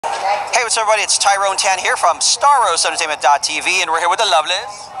Hey, what's up, everybody? It's Tyrone TANN here from StarRoseEntertainment.tv, and we're here with the lovely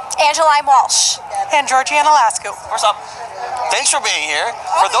Angeline Walsh and Georgiana Lascu. What's up? Thanks for being here.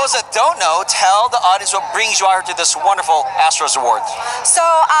 For those that don't know, tell the audience what brings you out here to this wonderful Astros Awards. So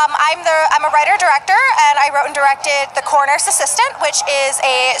I'm a writer-director, and I wrote and directed The Coroner's Assistant, which is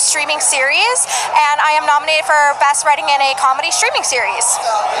a streaming series, and I am nominated for Best Writing in a Comedy Streaming Series.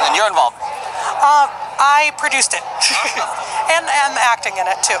 And you're involved. I produced it, and am acting in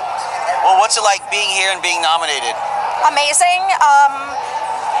it too. Well, what's it like being here and being nominated? Amazing.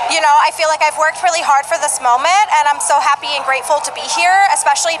 You know, I feel like I've worked really hard for this moment, and I'm so happy and grateful to be here,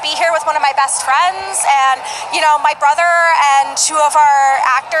 especially be here with one of my best friends. And, you know, my brother and two of our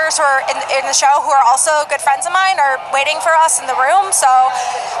actors who are in the show, who are also good friends of mine, are waiting for us in the room. So,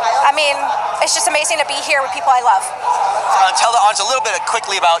 I mean, it's just amazing to be here with people I love. Tell the audience a little bit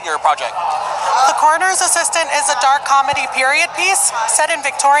quickly about your project. The Coroner's Assistant is a dark comedy period piece set in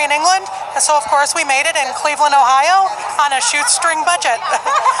Victorian England. And so, of course, we made it in Cleveland, Ohio on a shoestring budget.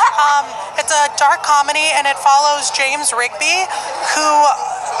 It's a dark comedy, and it follows James Rigby, who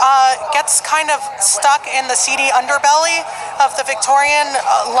gets kind of stuck in the seedy underbelly of the Victorian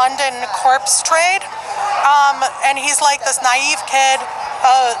London corpse trade. And he's like this naive kid,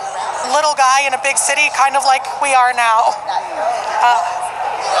 little guy in a big city, kind of like we are now.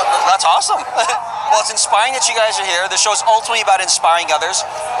 That's awesome. Well, it's inspiring that you guys are here. The show's ultimately about inspiring others.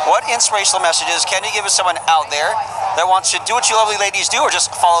 What inspirational messages can you give us someone out there that wants to do what you lovely ladies do, or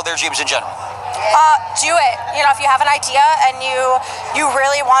just follow their dreams in general? Do it. You know, if you have an idea and you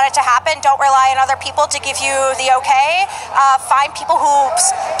really want it to happen, don't rely on other people to give you the okay. Find people who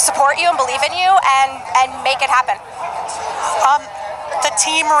support you and believe in you, and make it happen. The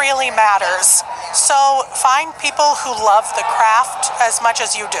team really matters. So find people who love the craft as much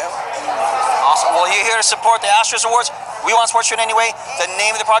as you do. Awesome. Well, you're here to support the Astros Awards. We want to support you in any way. The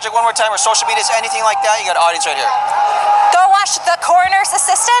name of the project one more time, or social medias, anything like that. You got an audience right here. Go watch The Coroner's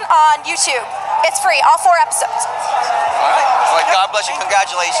Assistant on YouTube. It's free, all 4 episodes. All right. Well, God bless you.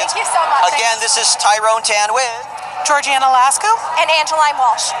 Congratulations. Thank you so much. Again, this is Tyrone TANN with Georgiana Lascu and Angeline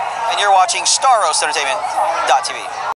Walsh. And you're watching StarRoseEntertainment.tv.